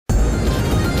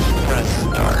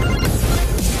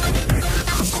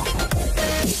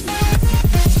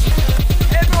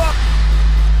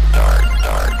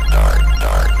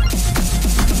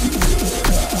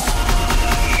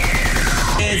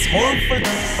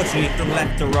Watching it from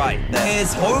left to right. There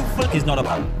is hopeful is not a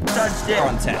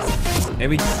touchdown test. Here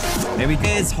we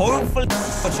is hopeful.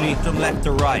 Watching it from left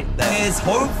to right. There is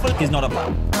hopeful is not a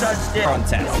touchdown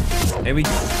test. Here we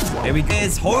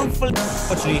is hopeful.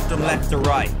 Watching it from left to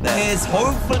right. There is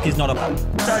hopeful is not a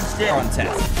touchdown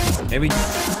test. Here we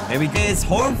is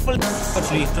hopeful.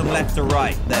 Watching it from left to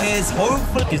right. There is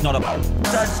hopeful is not a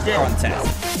touchdown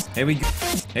test. Here we go.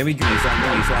 Be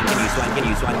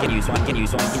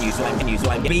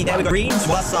there we go. Green,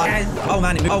 what side? Oh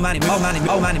man, be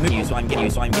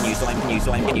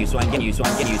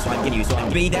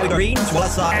there we go. Green, what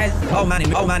side? Oh man, be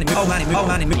there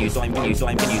we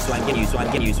go. Green, what side?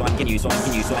 Oh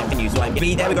man,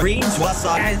 be there we go. Green, what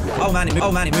side?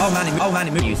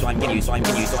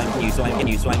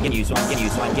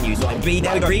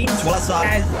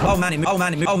 Oh man,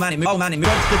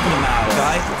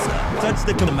 touch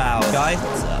the canal, guy.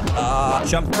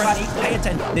 Jump ready, pay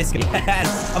attention. This guy.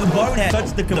 I'm a bonehead.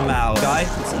 Touch the canal, guy.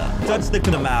 Touch the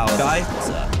canal, guy.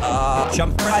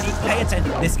 Jump ready, pay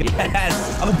attention. This guy.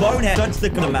 I'm a bonehead. Touch the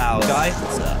canal, guy.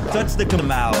 Touch the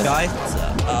canal, guy.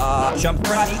 Jump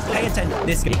ready, pay attention.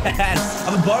 This guy.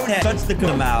 I'm a bonehead. Touch the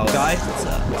canal, guy.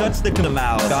 Touch the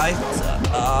canal, guy.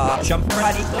 Jump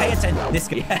ready, pay attention. This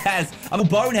guy. I'm a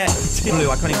bonehead. Blue,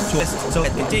 I can't even twist. So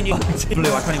let's continue.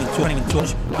 Blue, I can't even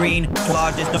touch. Green,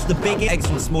 largest, just the big eggs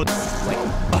from small. Wait.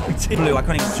 Blue, I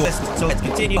can't even twist. So let's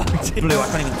continue. Blue, I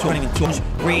can't even touch.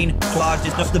 Green,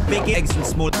 largest, just the big eggs from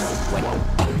small. Wait.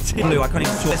 Blue, I can't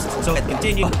even twist. So let's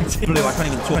continue. Blue, I can't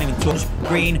even touch.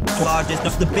 Green, largest,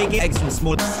 just the big eggs from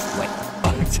small. Wait.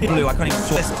 Blue, I can't even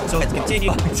twist. So let's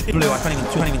continue. Blue, I can't even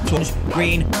touch.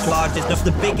 Green, largest, just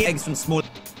the big eggs from small.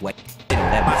 Wait.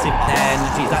 They're massive. Then,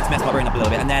 geez, that's messed my brain up a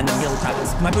little bit. And then the middle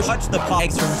tablets. My push touch the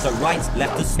eggs from so right,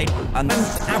 left to state. And then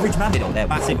average man middle. They're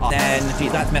massive. Then,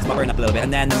 geez, that's messed my brain up a little bit.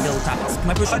 And then the middle tablets.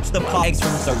 My push touch the eggs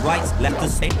from so right, left to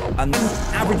state. And then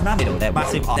average man middle. They're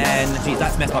massive. Then, geez,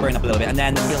 that's messed my brain up a little bit. And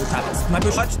then the middle tablets. My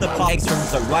push touch the eggs from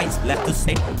so right, left to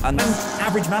state. And then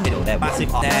average man middle. They're massive.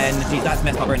 Then, geez, that's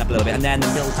messed my brain up a little bit. And then the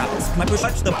middle tablets. My push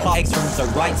touch the eggs from so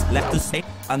right, left to state.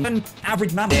 And then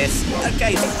average man. This.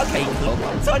 Okay, cool.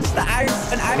 Touch the out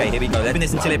and out. Okay, here we go. Let's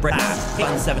finish until it breaks.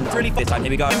 Button 7, really this time.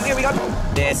 Here we go. Here we go.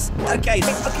 This. Okay,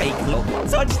 cool.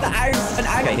 Touch the out and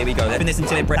out. Okay, here we go. Let's finish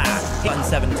until it breaks. Button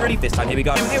 7, really this time. Here we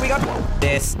go. Here we go.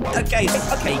 This. Okay,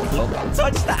 cool.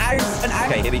 Touch the out and out.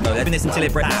 Okay, here we go. Let's finish until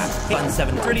it breaks. Button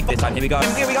 7, really this time. Here we go.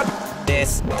 Here we go.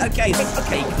 This. Okay,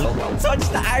 cool. Touch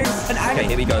the out and out. Okay,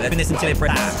 here we go. Let's finish until it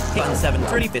breaks. Button 7,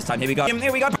 really this time. Here we go.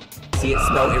 Here we go. See, it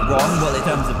spelled it wrong. Well, in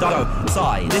terms of doggo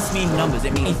size, this means numbers.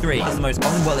 It means 3. That's the most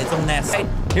on. Well, it's on there.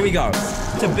 Here we go.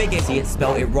 To biggest, see, it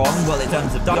spelled it wrong. Well, in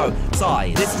terms of doggo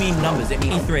size, this means numbers. It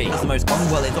means 3. That's the most on.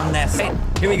 Well, it's on there.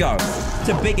 Here we go.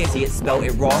 To biggest, see, it spelled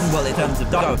it wrong. Well, in terms of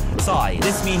doggo size,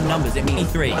 this means numbers. It means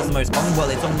 3. That's the most on.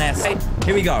 Well, it's on there.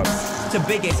 Here we go. To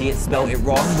biggest, see, it spelled it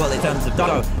wrong. Well, in terms of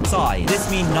doggo size, this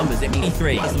means numbers. It means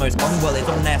 3. That's the most on. Well, it's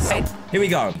on there. Here we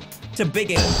go. To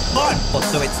biggest. On.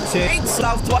 So it's 2. It's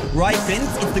left to right pins.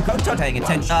 It's the coach paying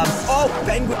attention.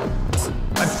 Penguin.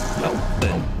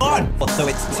 On. So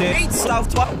it's 2. It's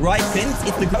left to right pins.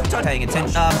 It's the coach paying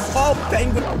attention.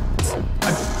 Penguin.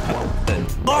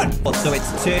 On. So it's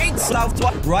 2. It's left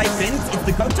to right pins. It's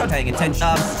the coach paying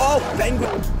attention.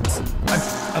 Penguin.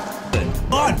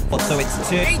 On. So it's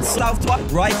 2. It's left to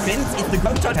right pins. It's the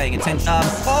coach paying attention.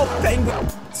 Penguin.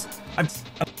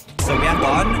 So we have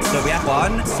 1, so we have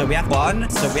 1, so we have 1,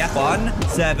 so we have 1,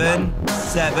 7,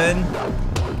 7.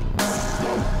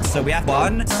 So we have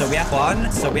 1, so we have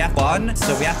 1, so we have 1,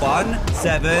 so we have 1,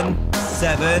 7,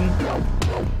 7.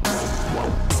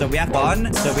 So we have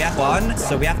 1, so we have 1,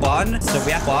 so we have 1, so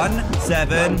we have 1,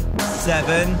 7,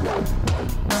 7.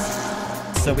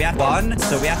 So we have 1,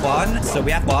 so we have 1, so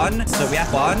we have 1, so we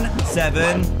have 1,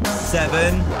 7,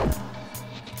 7.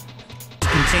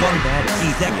 Continue on there,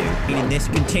 G's there, reading this,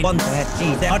 continue on there,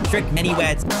 G's there, not trick many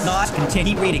words, not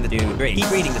continue, keep reading the do, 3,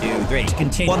 keep reading the do, 3,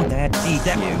 continue on there, G's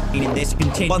there, reading this,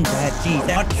 continue on there, G's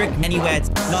there, not trick many words,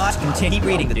 not continue, keep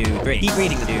reading the do, 3, keep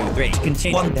reading the do, 3,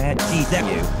 continue on there, G's there,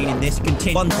 reading this,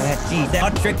 continue on there, G's there,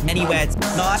 not trick many words,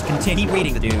 not continue, keep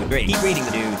reading the do, 3, keep reading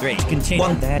the do, 3, continue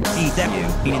on there, G's there,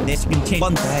 reading this, continue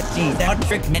on there, G's there, not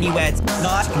trick many words,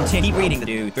 not continue, keep reading the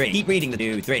do, 3, keep reading the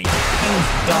do, 3,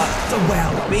 dark, so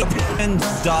well, big, and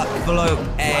dark, below,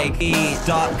 egg, E,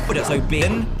 dark, put it so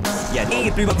bin, yeah, E,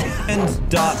 blue, and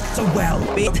dark, so well,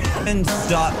 big, and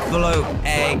dark, below,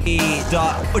 egg, E,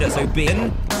 dark, put it so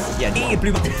bin, yeah, E,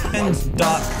 blue, and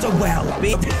dark, so well,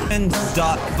 big, and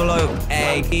dark, below,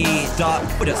 egg, E, dark,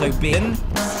 put it so bin,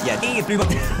 yeah, E, blue,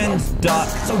 and dark,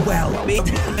 so well, big,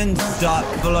 and dark,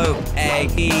 below,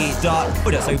 egg, E, dark,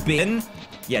 put it so bin,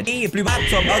 Yeah, E, blue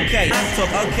laptop, okay. Laptop,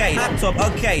 okay. Laptop,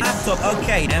 okay. Laptop,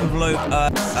 okay. Envelope,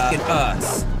 in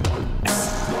Earth.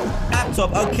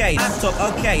 Laptop, okay. Laptop,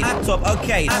 okay. Laptop,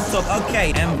 okay. Laptop,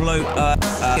 okay. Envelope,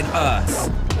 in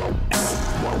Earth.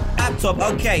 Laptop,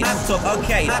 okay. Laptop,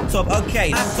 okay. Laptop,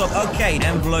 okay. Laptop, okay.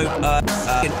 Envelope,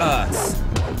 in Earth.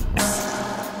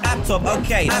 Laptop,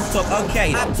 okay. Laptop,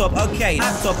 okay. Laptop, okay.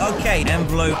 Laptop, okay.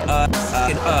 Envelope,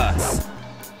 in Earth.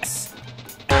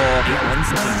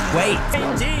 Wait,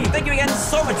 indeed. Thank you again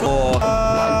so much for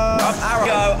up arrow.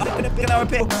 Go. I'm gonna pick an arrow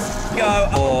pick. Go.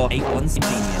 Or 8-1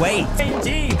 genius. Wait,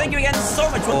 indeed. Thank you again so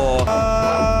much for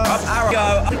up arrow.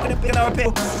 Go. I'm gonna pick an arrow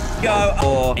pick. Go.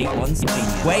 Or 8-1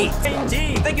 genius. Wait,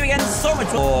 indeed. Thank you again so much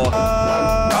for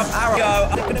up arrow. Go.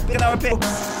 I'm gonna pick an arrow pick.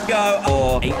 Go.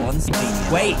 Or 8-1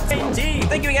 genius. Wait, indeed.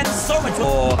 Thank you again so much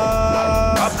for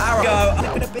up arrow. Go. I'm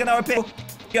gonna pick an arrow pick.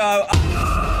 Go.